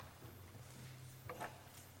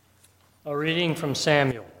A reading from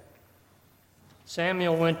Samuel.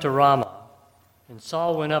 Samuel went to Ramah, and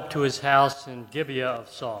Saul went up to his house in Gibeah of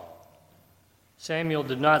Saul. Samuel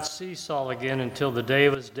did not see Saul again until the day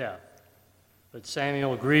of his death, but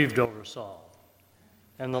Samuel grieved over Saul.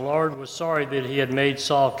 And the Lord was sorry that he had made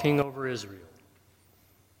Saul king over Israel.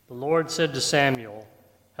 The Lord said to Samuel,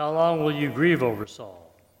 "How long will you grieve over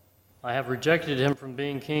Saul? I have rejected him from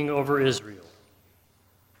being king over Israel.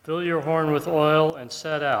 Fill your horn with oil and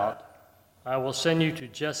set out. I will send you to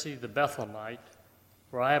Jesse the Bethlehemite,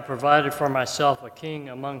 for I have provided for myself a king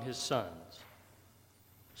among his sons."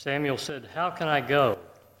 Samuel said, "How can I go?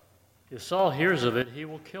 If Saul hears of it, he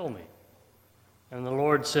will kill me." And the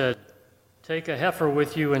Lord said, "Take a heifer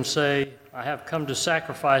with you and say, 'I have come to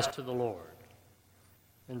sacrifice to the Lord.'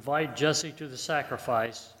 Invite Jesse to the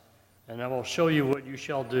sacrifice, and I will show you what you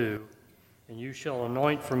shall do, and you shall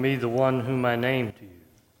anoint for me the one whom I name to you."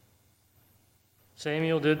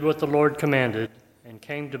 Samuel did what the Lord commanded and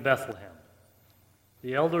came to Bethlehem.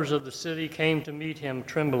 The elders of the city came to meet him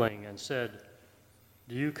trembling and said,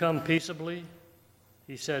 "Do you come peaceably?"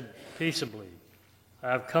 He said, "Peaceably.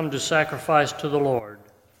 I have come to sacrifice to the Lord.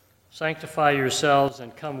 Sanctify yourselves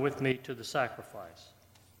and come with me to the sacrifice."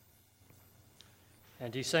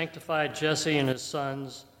 And he sanctified Jesse and his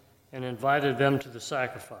sons and invited them to the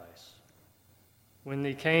sacrifice. When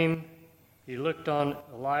they came, he looked on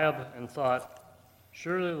Eliab and thought,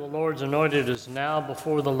 "Surely the Lord's anointed is now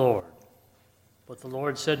before the Lord." But the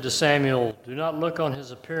Lord said to Samuel, "Do not look on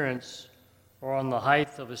his appearance or on the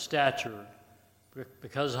height of his stature,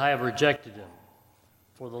 because I have rejected him.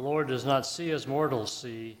 For the Lord does not see as mortals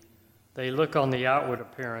see. They look on the outward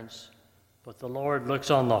appearance, but the Lord looks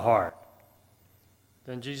on the heart."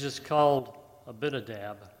 Then Jesus called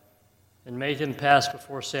Abinadab and made him pass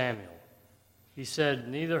before Samuel. He said,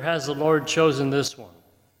 "Neither has the Lord chosen this one."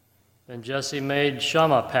 Then Jesse made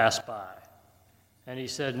Shammah pass by, and he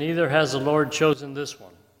said, "Neither has the Lord chosen this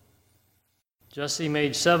one." Jesse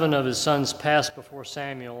made 7 of his sons pass before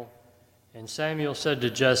Samuel, and Samuel said to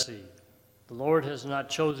Jesse, "The Lord has not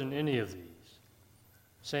chosen any of these."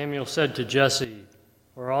 Samuel said to Jesse,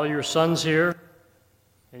 "Are all your sons here?"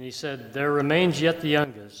 And he said, "There remains yet the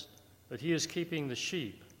youngest, but he is keeping the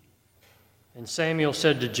sheep." And Samuel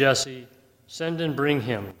said to Jesse, "Send and bring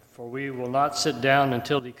him, for we will not sit down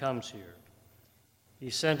until he comes here." He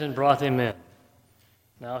sent and brought him in.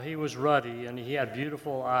 Now he was ruddy, and he had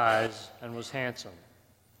beautiful eyes, and was handsome.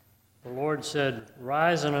 The Lord said,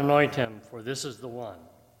 "Rise and anoint him, for this is the one."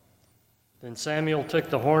 Then Samuel took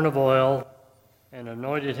the horn of oil and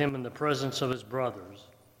anointed him in the presence of his brothers.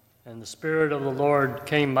 And the Spirit of the Lord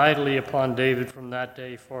came mightily upon David from that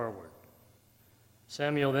day forward.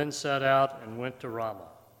 Samuel then set out and went to Ramah.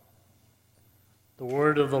 The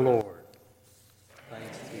word of the Lord.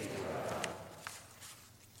 Thanks be to God.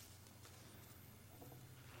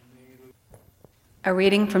 A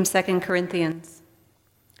reading from 2 Corinthians.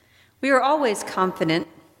 We are always confident,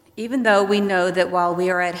 even though we know that while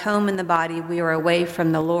we are at home in the body, we are away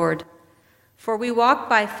from the Lord. For we walk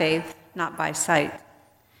by faith, not by sight.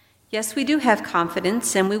 Yes, we do have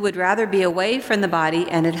confidence, and we would rather be away from the body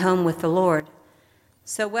and at home with the Lord.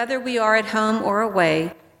 So whether we are at home or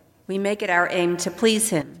away, we make it our aim to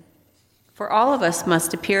please him. For all of us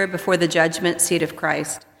must appear before the judgment seat of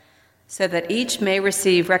Christ, so that each may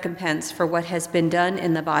receive recompense for what has been done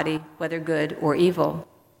in the body, whether good or evil.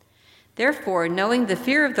 Therefore, knowing the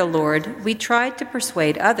fear of the Lord, we try to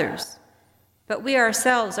persuade others. But we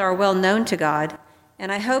ourselves are well known to God, and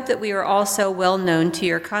I hope that we are also well known to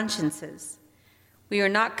your consciences. We are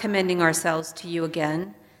not commending ourselves to you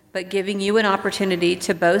again, but giving you an opportunity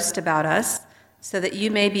to boast about us, so that you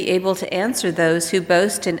may be able to answer those who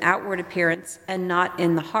boast in outward appearance and not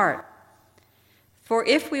in the heart. For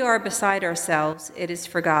if we are beside ourselves, it is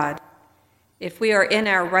for God. If we are in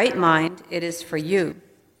our right mind, it is for you.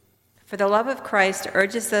 For the love of Christ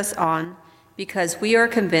urges us on, because we are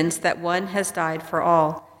convinced that one has died for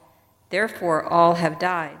all. Therefore, all have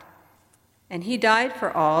died. And he died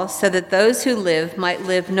for all, so that those who live might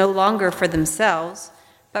live no longer for themselves,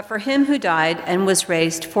 but for him who died and was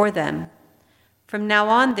raised for them. From now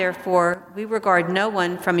on, therefore, we regard no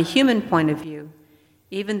one from a human point of view.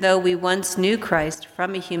 Even though we once knew Christ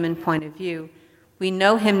from a human point of view, we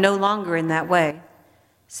know him no longer in that way.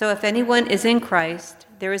 So if anyone is in Christ,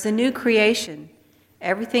 there is a new creation.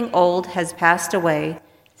 Everything old has passed away.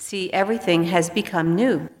 See, everything has become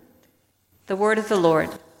new. The word of the Lord.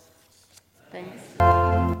 Thanks.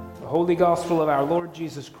 The Holy Gospel of our Lord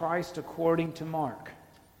Jesus Christ according to Mark.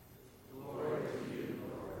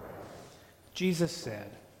 Jesus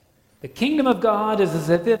said, The kingdom of God is as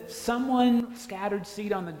if someone scattered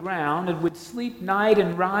seed on the ground and would sleep night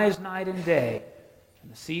and rise night and day.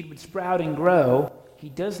 And the seed would sprout and grow. He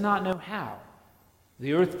does not know how.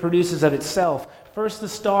 The earth produces of itself first the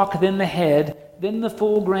stalk, then the head, then the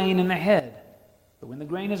full grain in the head. But when the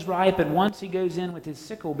grain is ripe, at once he goes in with his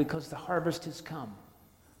sickle because the harvest has come.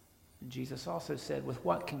 And Jesus also said, with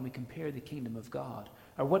what can we compare the kingdom of God?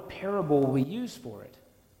 Or what parable will we use for it?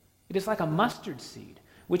 It is like a mustard seed,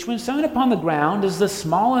 which when sown upon the ground is the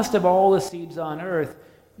smallest of all the seeds on earth.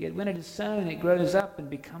 Yet when it is sown, it grows up and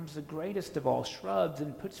becomes the greatest of all shrubs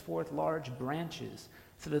and puts forth large branches,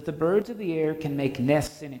 so that the birds of the air can make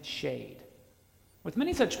nests in its shade. With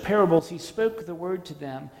many such parables he spoke the word to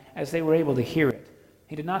them as they were able to hear it.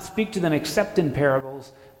 He did not speak to them except in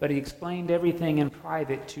parables, but he explained everything in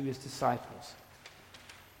private to his disciples.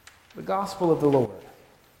 The Gospel of the Lord.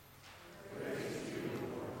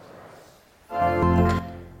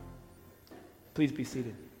 Please be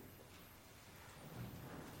seated.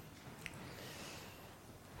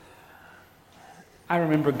 I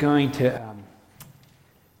remember going to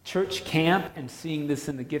church camp and seeing this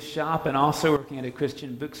in the gift shop, and also working at a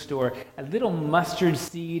Christian bookstore, a little mustard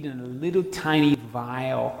seed in a little tiny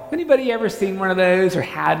vial. Anybody ever seen one of those or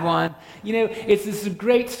had one? You know, it's this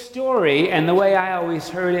great story, and the way I always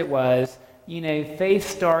heard it was, you know, faith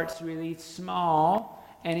starts really small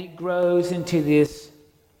and it grows into this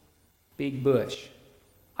big bush.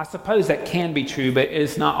 I suppose that can be true, but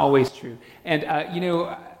it's not always true. And,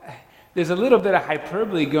 there's a little bit of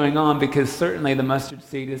hyperbole going on, because certainly the mustard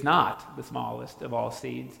seed is not the smallest of all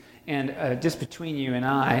seeds. And just between you and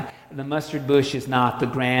I, the mustard bush is not the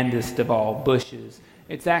grandest of all bushes.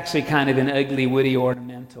 It's actually kind of an ugly, woody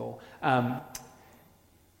ornamental. And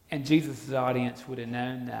Jesus' audience would have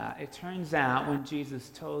known that. It turns out when Jesus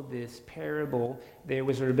told this parable, there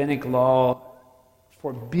was a rabbinic law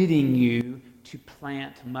forbidding you to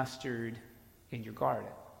plant mustard in your garden.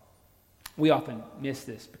 We often miss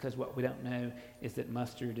this because what we don't know is that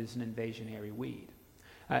mustard is an invasionary weed.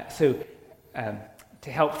 To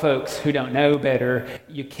help folks who don't know better,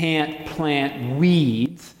 you can't plant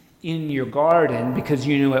weeds in your garden, because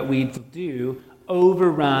you know what weeds will do: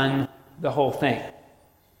 overrun the whole thing.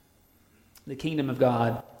 The kingdom of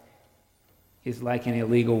God is like an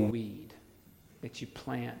illegal weed that you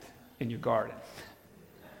plant in your garden.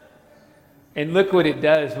 And look what it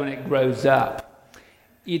does when it grows up.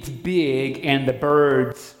 It's big, and the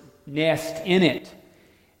birds nest in it.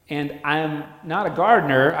 And I'm not a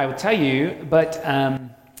gardener, I will tell you, but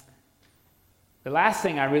the last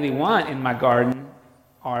thing I really want in my garden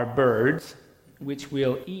are birds, which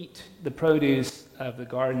will eat the produce of the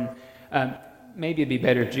garden. Maybe it'd be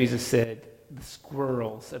better if Jesus said, the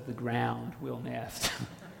squirrels of the ground will nest.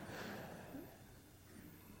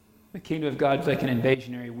 The kingdom of God is like an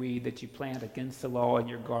invasionary weed that you plant against the law in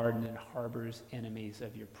your garden and harbors enemies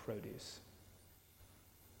of your produce.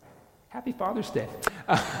 Happy Father's Day.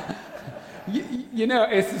 You know,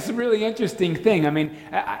 it's this really interesting thing. I mean,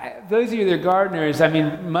 those of you that are gardeners, I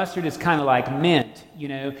mean, mustard is kind of like mint, you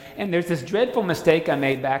know. And there's this dreadful mistake I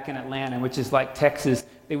made back in Atlanta, which is like Texas.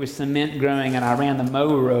 There was some mint growing, and I ran the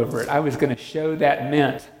mower over it. I was going to show that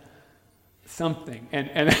mint something. And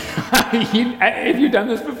have you done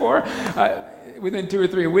this before? Within 2 or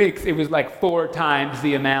 3 weeks, it was like 4 times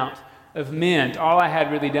the amount of mint. All I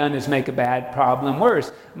had really done is make a bad problem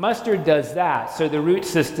worse. Mustard does that. So the root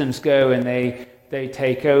systems go and they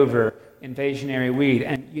take over, invasionary weed.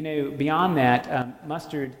 And, you know, beyond that,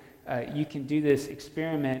 mustard, you can do this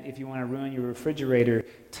experiment if you want to ruin your refrigerator.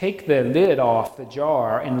 Take the lid off the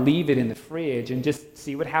jar and leave it in the fridge and just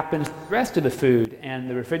see what happens to the rest of the food. And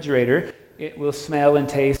the refrigerator, it will smell and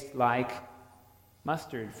taste like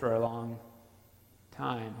mustard for a long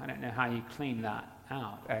time. I don't know how you clean that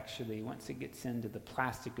out, actually. Once it gets into the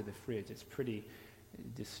plastic of the fridge, it's pretty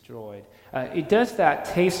destroyed. It does that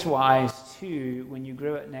taste-wise, too, when you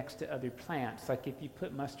grow it next to other plants. Like if you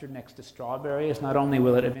put mustard next to strawberries, not only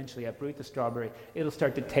will it eventually uproot the strawberry, it'll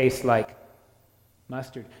start to taste like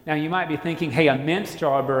mustard. Now, you might be thinking, hey, a mint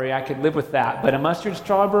strawberry, I could live with that. But a mustard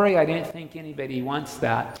strawberry, I didn't think anybody wants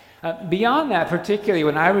that. Beyond that, particularly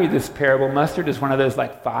when I read this parable, mustard is one of those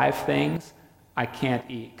like 5 things I can't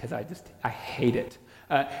eat because I hate it.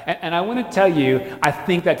 And I want to tell you, I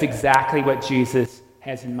think that's exactly what Jesus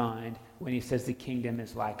has in mind when he says the kingdom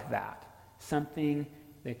is like that. Something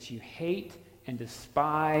that you hate and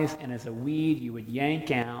despise, and as a weed you would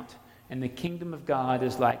yank out. And the kingdom of God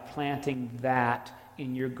is like planting that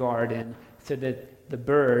in your garden so that the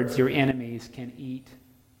birds, your enemies, can eat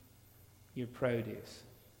your produce.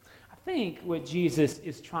 I think what Jesus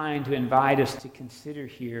is trying to invite us to consider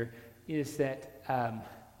here is that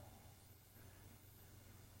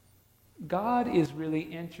God is really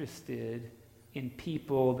interested in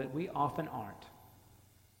people that we often aren't.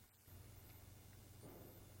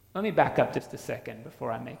 Let me back up just a second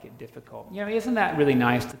before I make it difficult. Isn't that really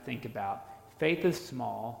nice to think about? Faith is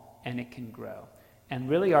small and it can grow. And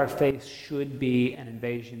really our faith should be an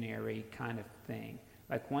invasionary kind of thing.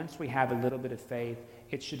 Like once we have a little bit of faith,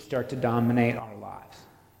 it should start to dominate our lives.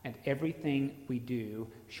 And everything we do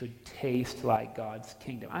should taste like God's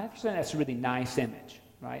kingdom. I understand that's a really nice image,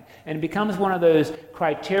 right? And it becomes one of those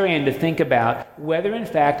criterion to think about whether in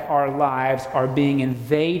fact our lives are being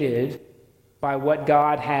invaded by what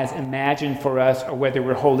God has imagined for us or whether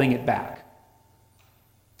we're holding it back.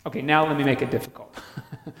 Okay, now let me make it difficult.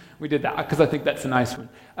 We did that because I think that's a nice one.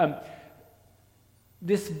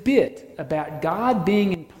 This bit about God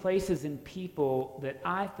being in places and people that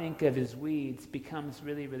I think of as weeds becomes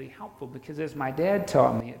really, really helpful because as my dad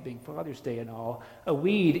taught me, it being Father's Day and all, a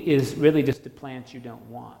weed is really just a plant you don't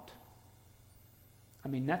want. I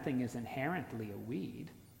mean, nothing is inherently a weed.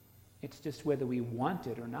 It's just whether we want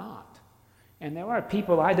it or not. And there are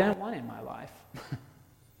people I don't want in my life.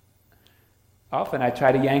 Often I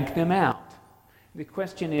try to yank them out. The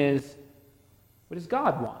question is, what does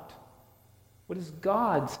God want? What does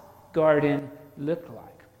God's garden look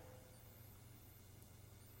like?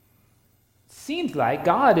 It seems like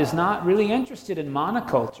God is not really interested in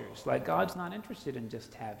monocultures, like God's not interested in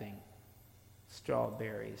just having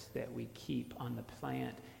strawberries that we keep on the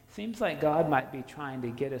plant. It seems like God might be trying to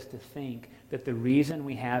get us to think that the reason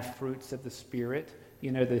we have fruits of the Spirit,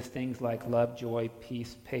 there's things like love, joy,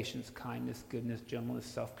 peace, patience, kindness, goodness, gentleness,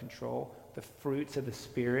 self-control. The fruits of the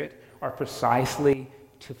Spirit are precisely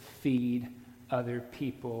to feed other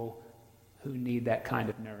people who need that kind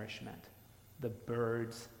of nourishment, the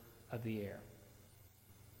birds of the air.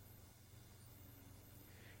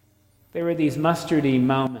 There were these mustardy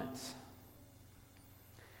moments.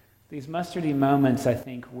 These mustardy moments, I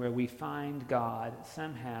think, where we find God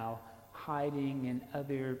somehow hiding in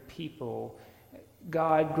other people.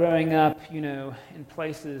 God growing up, in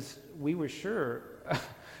places we were sure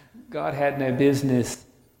God had no business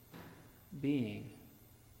being.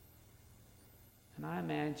 And I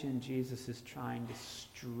imagine Jesus is trying to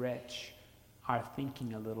stretch our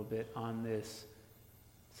thinking a little bit on this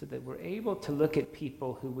so that we're able to look at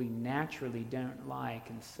people who we naturally don't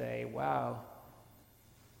like and say, wow,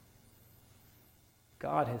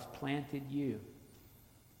 God has planted you.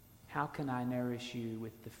 How can I nourish you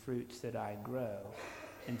with the fruits that I grow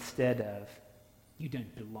instead of you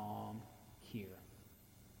don't belong here?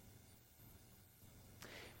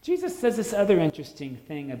 Jesus says this other interesting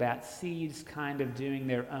thing about seeds kind of doing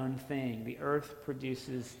their own thing. The earth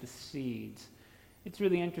produces the seeds. It's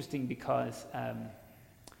really interesting because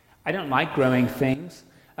I don't like growing things.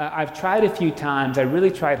 I've tried a few times. I really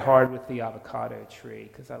tried hard with the avocado tree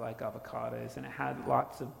because I like avocados, and it had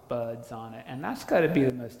lots of buds on it. And that's got to be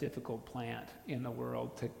the most difficult plant in the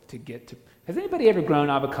world to get to. Has anybody ever grown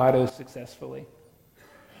avocados successfully?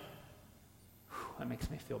 Whew, that makes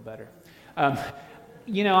me feel better.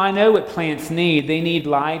 I know what plants need. They need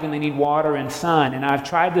light and they need water and sun. And I've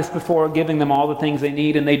tried this before, giving them all the things they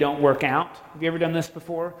need, and they don't work out. Have you ever done this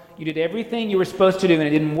before? You did everything you were supposed to do and it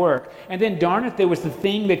didn't work. And then, darn it, there was the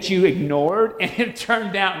thing that you ignored and it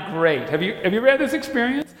turned out great. Have you ever had this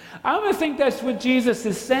experience? I almost think that's what Jesus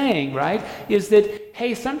is saying, right? Is that,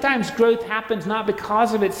 hey, sometimes growth happens not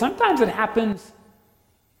because of it. Sometimes it happens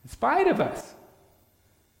in spite of us.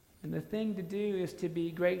 And the thing to do is to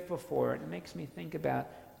be grateful for it. It makes me think about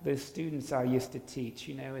the students I used to teach.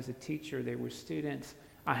 As a teacher, there were students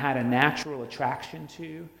I had a natural attraction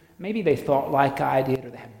to. Maybe they thought like I did,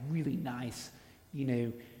 or they had really nice,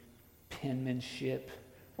 penmanship,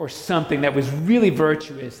 or something that was really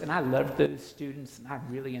virtuous. And I loved those students, and I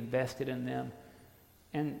really invested in them.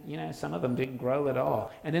 And, some of them didn't grow at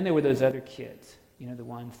all. And then there were those other kids, the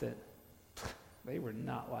ones that, they were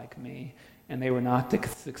not like me. And they were not to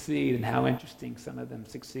succeed, and how interesting some of them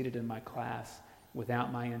succeeded in my class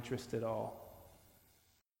without my interest at all.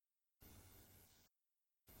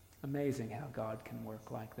 Amazing how God can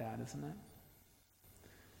work like that, isn't it?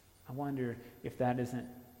 I wonder if that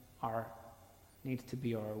needs to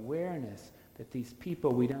be our awareness, that these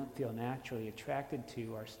people we don't feel naturally attracted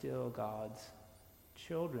to are still God's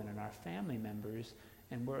children and our family members.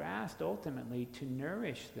 And we're asked ultimately to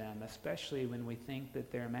nourish them, especially when we think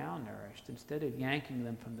that they're malnourished. Instead of yanking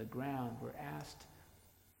them from the ground, we're asked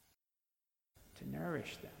to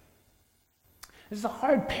nourish them. This is a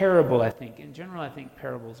hard parable, I think. In general, I think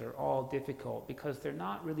parables are all difficult because they're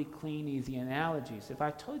not really clean, easy analogies. If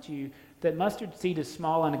I told you that mustard seed is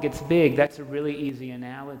small and it gets big, that's a really easy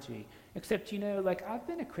analogy. Except, like I've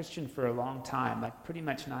been a Christian for a long time, like pretty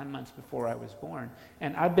much 9 months before I was born.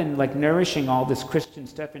 And I've been like nourishing all this Christian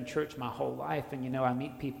stuff in church my whole life. And, I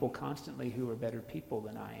meet people constantly who are better people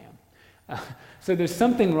than I am. So there's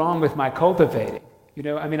something wrong with my cultivating.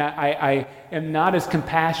 I am not as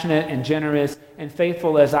compassionate and generous and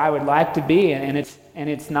faithful as I would like to be. And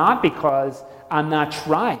it's not because I'm not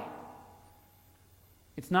trying.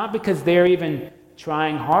 It's not because they're even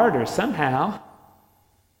trying harder. Somehow,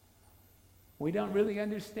 we don't really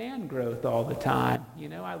understand growth all the time.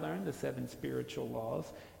 I learned the 7 spiritual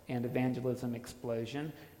laws and evangelism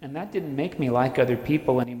explosion, and that didn't make me like other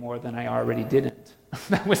people any more than I already didn't.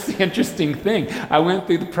 That was the interesting thing. I went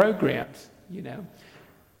through the programs,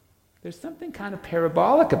 There's something kind of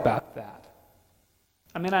parabolic about that.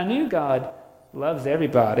 I knew God loves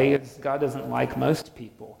everybody. God doesn't like most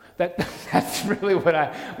people. That's really what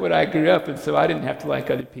I grew up in, so I didn't have to like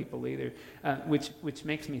other people either, which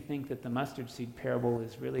makes me think that the mustard seed parable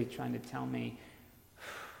is really trying to tell me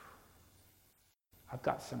I've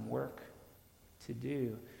got some work to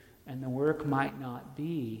do, and the work might not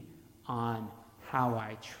be on how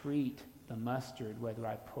I treat the mustard, whether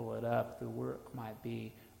I pull it up. The work might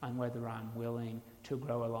be on whether I'm willing to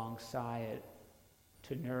grow alongside it,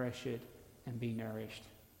 to nourish it, and be nourished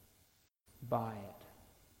by it.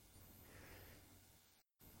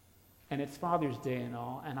 And it's Father's Day and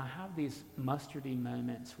all, and I have these mustardy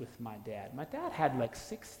moments with my dad. My dad had like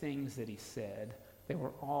 6 things that he said. They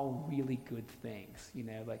were all really good things,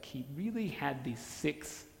 like he really had these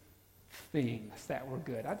 6 things that were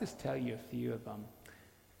good. I'll just tell you a few of them.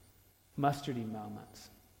 Mustardy moments.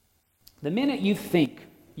 The minute you think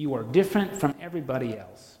you are different from everybody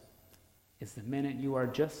else is the minute you are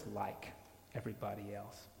just like everybody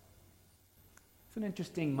else. It's an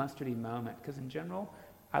interesting mustardy moment, because in general,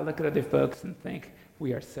 I look at other folks and think,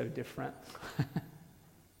 we are so different.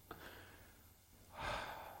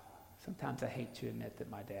 Sometimes I hate to admit that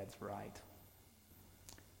my dad's right.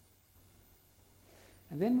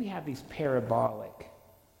 And then we have these parabolic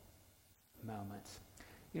moments.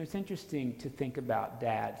 It's interesting to think about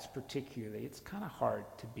dads particularly. It's kind of hard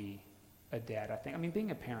to be a dad, I think.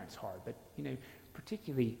 Being a parent's hard, but,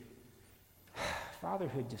 particularly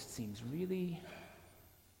fatherhood just seems really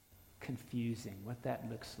confusing, what that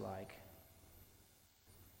looks like.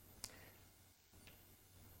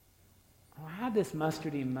 I had this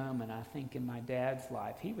mustardy moment, I think, in my dad's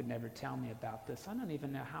life. He would never tell me about this. I don't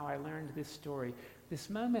even know how I learned this story. This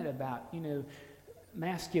moment about,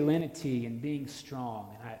 masculinity and being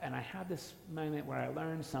strong. And I had this moment where I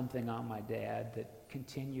learned something on my dad that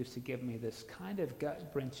continues to give me this kind of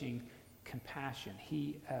gut-wrenching compassion.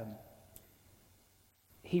 He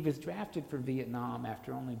was drafted for Vietnam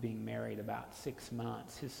after only being married about 6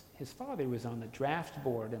 months. His father was on the draft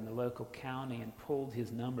board in the local county and pulled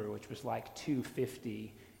his number, which was like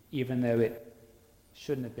 250, even though it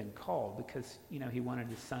shouldn't have been called, because he wanted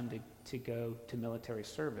his son to go to military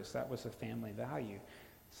service. That was a family value.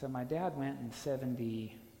 So my dad went in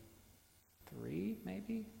 73,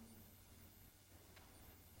 maybe.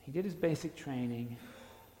 He did his basic training.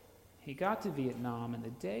 He got to Vietnam, and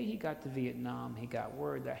the day he got to Vietnam, he got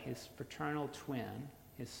word that his fraternal twin,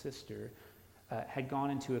 his sister, had gone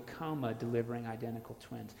into a coma delivering identical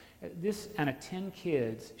twins. Out of 10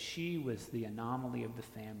 kids, she was the anomaly of the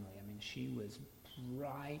family. She was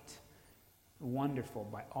bright, wonderful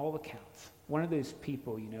by all accounts. One of those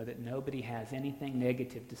people, that nobody has anything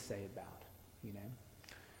negative to say about, And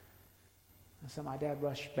so my dad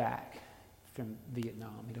rushed back from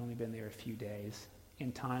Vietnam. He'd only been there a few days,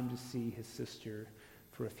 in time to see his sister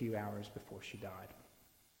for a few hours before she died.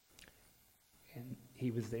 And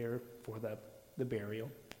he was there for the burial.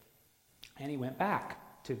 And he went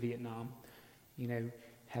back to Vietnam,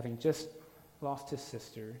 having just lost his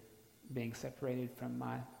sister, being separated from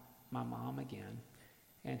my mom again.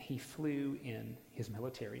 And he flew in his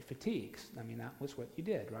military fatigues. That was what you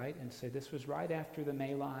did, right? And so this was right after the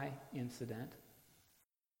My Lai incident.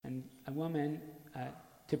 And a woman,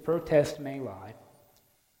 to protest My Lai,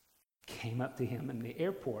 came up to him in the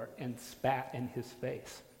airport and spat in his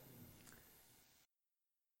face.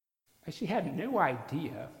 And she had no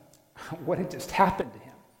idea what had just happened to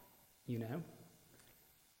him,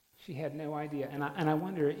 She had no idea. And I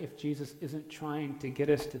wonder if Jesus isn't trying to get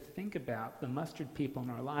us to think about the mustard people in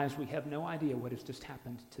our lives. We have no idea what has just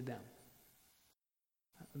happened to them.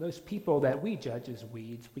 Those people that we judge as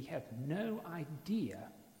weeds, we have no idea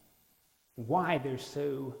why they're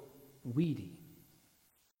so weedy,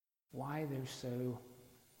 why they're so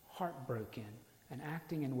heartbroken and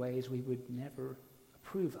acting in ways we would never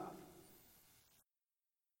approve of.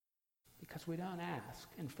 Because we don't ask,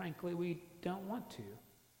 and frankly, we don't want to,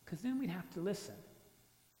 because then we'd have to listen,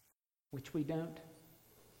 which we don't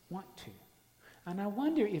want to. And I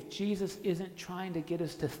wonder if Jesus isn't trying to get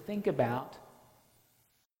us to think about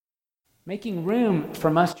making room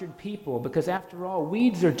for mustard people, because after all,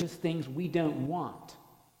 weeds are just things we don't want.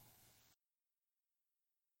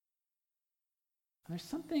 There's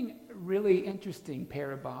something really interesting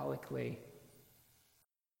parabolically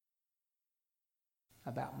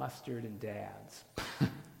about mustard and dads.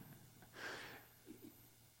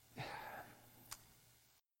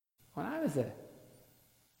 When I was a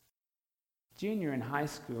junior in high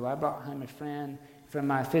school, I brought home a friend from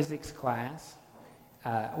my physics class.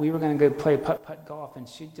 We were going to go play putt-putt golf, and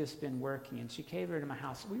she'd just been working, and she came over to my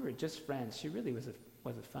house. We were just friends. She really was a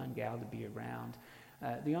fun gal to be around.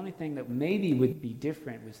 The only thing that maybe would be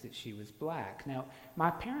different was that she was black. Now, my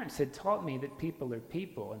parents had taught me that people are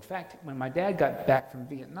people. In fact, when my dad got back from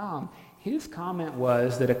Vietnam, his comment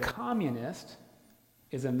was that a communist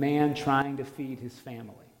is a man trying to feed his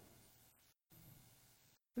family.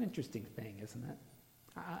 An interesting thing, isn't it?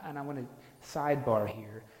 And I want to sidebar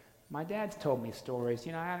here. My dad's told me stories.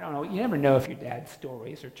 I don't know. You never know if your dad's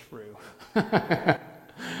stories are true.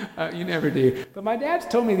 You never do. But my dad's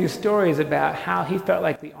told me these stories about how he felt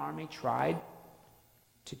like the army tried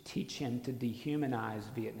to teach him to dehumanize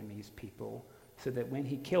Vietnamese people so that when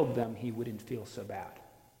he killed them, he wouldn't feel so bad.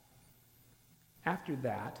 After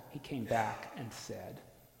that, he came back and said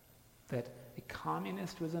that a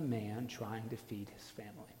communist was a man trying to feed his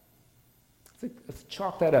family. Let's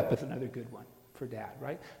chalk that up as another good one for Dad,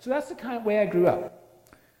 right? So that's the kind of way I grew up.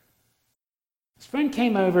 His friend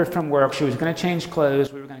came over from work. She was going to change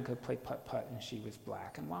clothes. We were going to go play putt-putt, and she was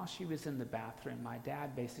black. And while she was in the bathroom, my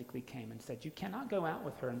dad basically came and said, you cannot go out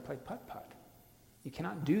with her and play putt-putt. You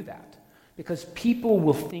cannot do that, because people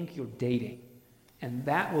will think you're dating, and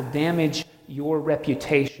that will damage your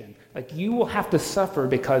reputation. Like, you will have to suffer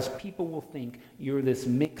because people will think you're this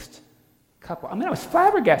mixed couple. I mean, I was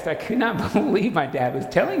flabbergasted. I could not believe my dad was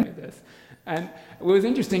telling me this. And what was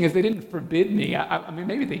interesting is they didn't forbid me. I mean,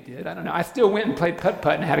 maybe they did. I don't know. I still went and played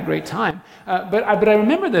putt-putt and had a great time. But I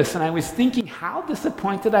remember this, and I was thinking how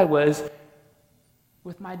disappointed I was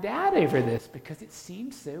with my dad over this, because it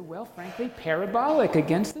seemed so, well, frankly, parabolic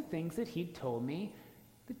against the things that he'd told me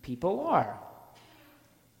that people are.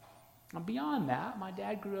 And beyond that, my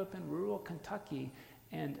dad grew up in rural Kentucky,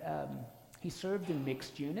 and he served in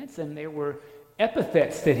mixed units, and there were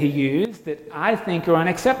epithets that he used that I think are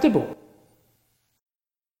unacceptable.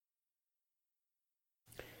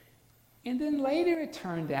 And then later it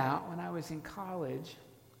turned out, when I was in college,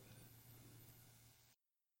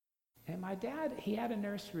 and my dad, he had a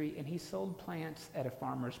nursery, and he sold plants at a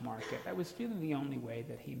farmer's market. That was really the only way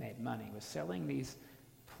that he made money, was selling these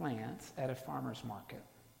plants at a farmer's market.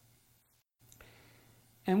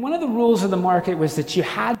 And one of the rules of the market was that you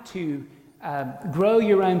had to grow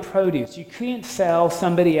your own produce. You couldn't sell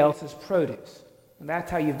somebody else's produce. And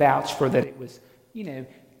that's how you vouch for that it was,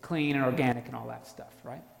 clean and organic and all that stuff,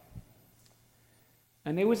 right?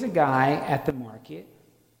 And there was a guy at the market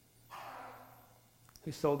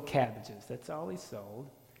who sold cabbages. That's all he sold.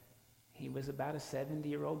 He was about a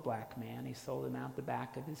 70-year-old black man. He sold them out the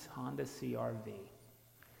back of his Honda CR-V.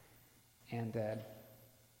 And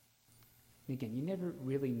again, you never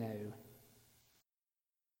really know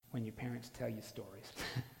when your parents tell you stories.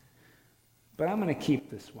 But I'm going to keep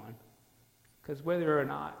this one, because whether or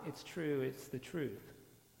not it's true, it's the truth.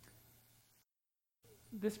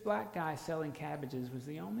 This black guy selling cabbages was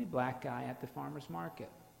the only black guy at the farmer's market.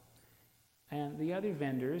 And the other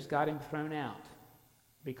vendors got him thrown out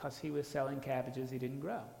because he was selling cabbages he didn't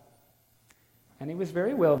grow. And it was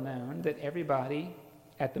very well known that everybody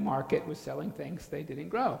at the market was selling things they didn't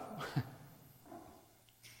grow.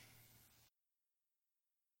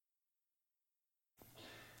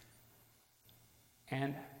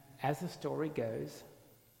 And as the story goes,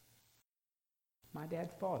 my dad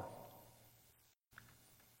fought him.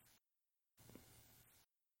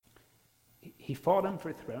 He fought him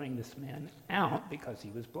for throwing this man out because he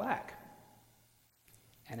was black.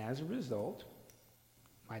 And as a result,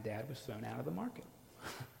 my dad was thrown out of the market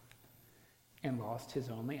and lost his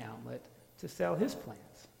only outlet to sell his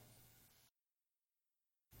plants.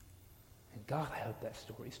 And God, I hope that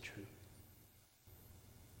story's true.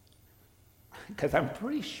 Because I'm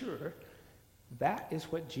pretty sure that is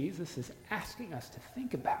what Jesus is asking us to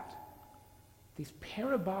think about. These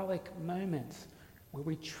parabolic moments where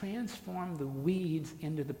we transform the weeds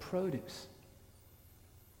into the produce.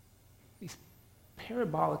 These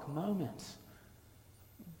parabolic moments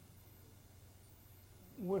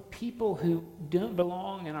where people who don't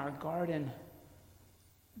belong in our garden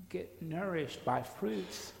get nourished by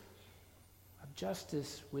fruits of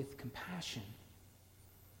justice with compassion.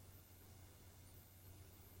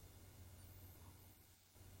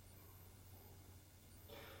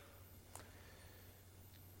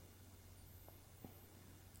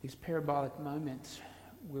 These parabolic moments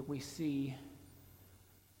where we see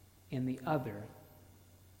in the other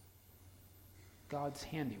God's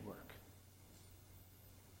handiwork.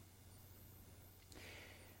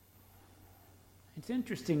 It's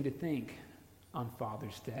interesting to think on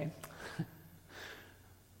Father's Day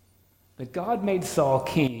that God made Saul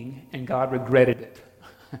king and God regretted it.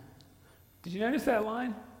 Did you notice that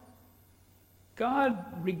line? God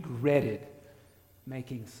regretted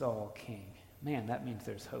making Saul king. Man, that means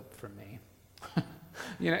there's hope for me.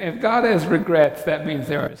 If God has regrets, that means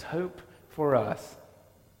there is hope for us.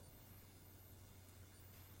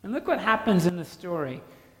 And look what happens in the story.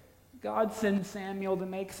 God sends Samuel to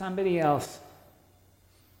make somebody else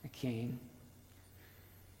a king.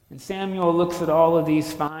 And Samuel looks at all of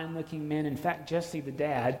these fine-looking men. In fact, Jesse, the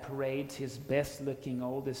dad, parades his best-looking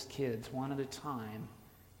oldest kids one at a time,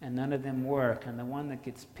 and none of them work. And the one that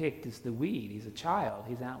gets picked is the weed. He's a child.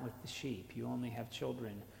 He's out with the sheep. You only have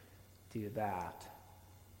children do that.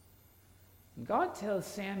 And God tells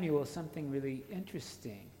Samuel something really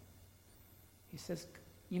interesting. He says,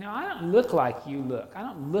 I don't look like you look. I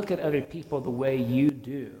don't look at other people the way you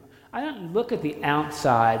do. I don't look at the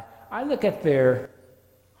outside. I look at their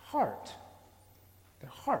heart. Their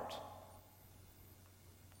heart.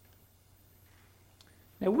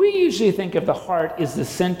 Now, we usually think of the heart as the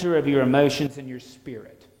center of your emotions and your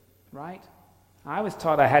spirit, right? I was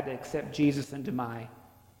taught I had to accept Jesus into my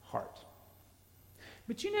heart.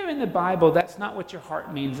 But in the Bible, that's not what your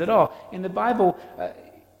heart means at all. In the Bible,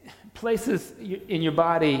 places in your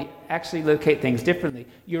body actually locate things differently.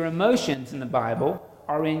 Your emotions in the Bible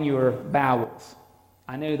are in your bowels.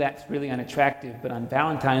 I know that's really unattractive, but on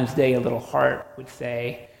Valentine's Day, a little heart would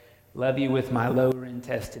say, "Love you with my lower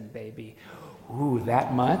intestine, baby." Ooh,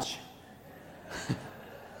 that much?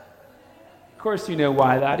 Of course, you know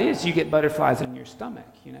why that is. You get butterflies in your stomach,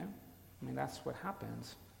 that's what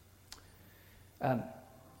happens.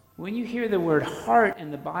 When you hear the word heart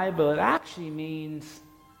in the Bible, it actually means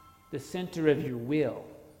the center of your will.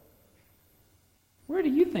 Where do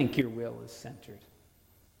you think your will is centered?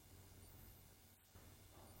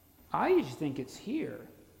 I usually think it's here,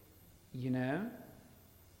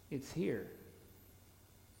 It's here.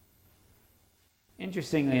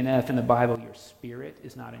 Interestingly enough, in the Bible, your spirit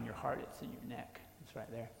is not in your heart, it's in your neck. It's right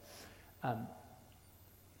there.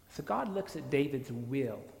 So God looks at David's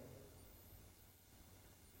will.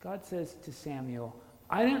 God says to Samuel,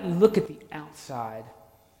 I don't look at the outside,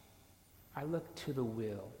 I look to the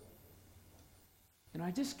will. And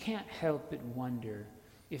I just can't help but wonder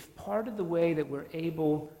if part of the way that we're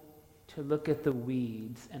able to look at the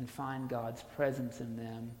weeds and find God's presence in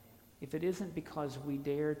them, if it isn't because we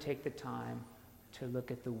dare take the time to look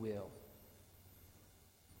at the will.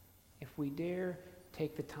 If we dare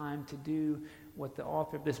take the time to do what the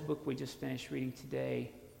author of this book we just finished reading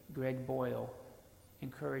today, Greg Boyle,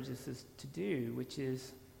 encourages us to do, which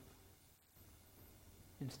is,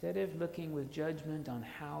 instead of looking with judgment on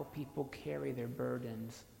how people carry their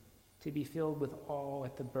burdens, to be filled with awe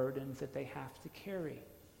at the burdens that they have to carry.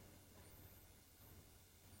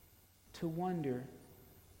 To wonder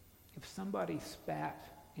if somebody spat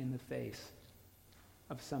in the face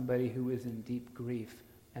of somebody who is in deep grief,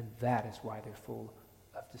 and that is why they're full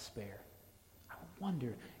of despair. I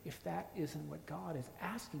wonder if that isn't what God is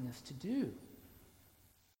asking us to do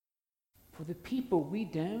for the people we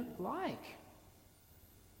don't like,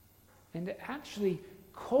 and to actually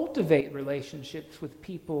cultivate relationships with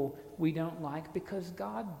people we don't like because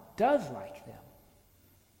God does like them.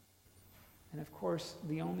 And of course,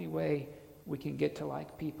 the only way we can get to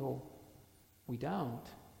like people we don't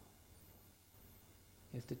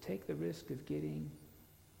is to take the risk of getting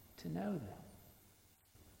to know them.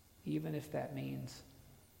 Even if that means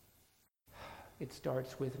it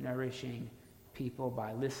starts with nourishing people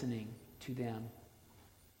by listening to them.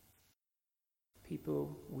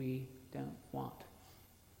 People we don't want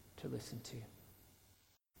to listen to.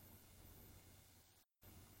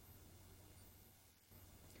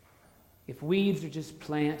 If weeds are just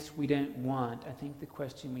plants we don't want, I think the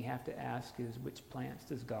question we have to ask is, which plants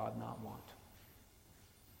does God not want?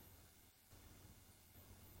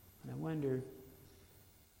 And I wonder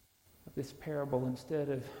if this parable, instead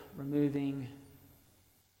of removing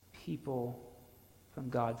people from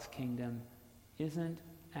God's kingdom, isn't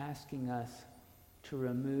asking us to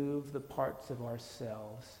remove the parts of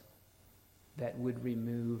ourselves that would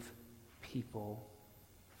remove people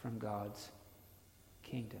from God's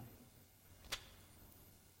kingdom.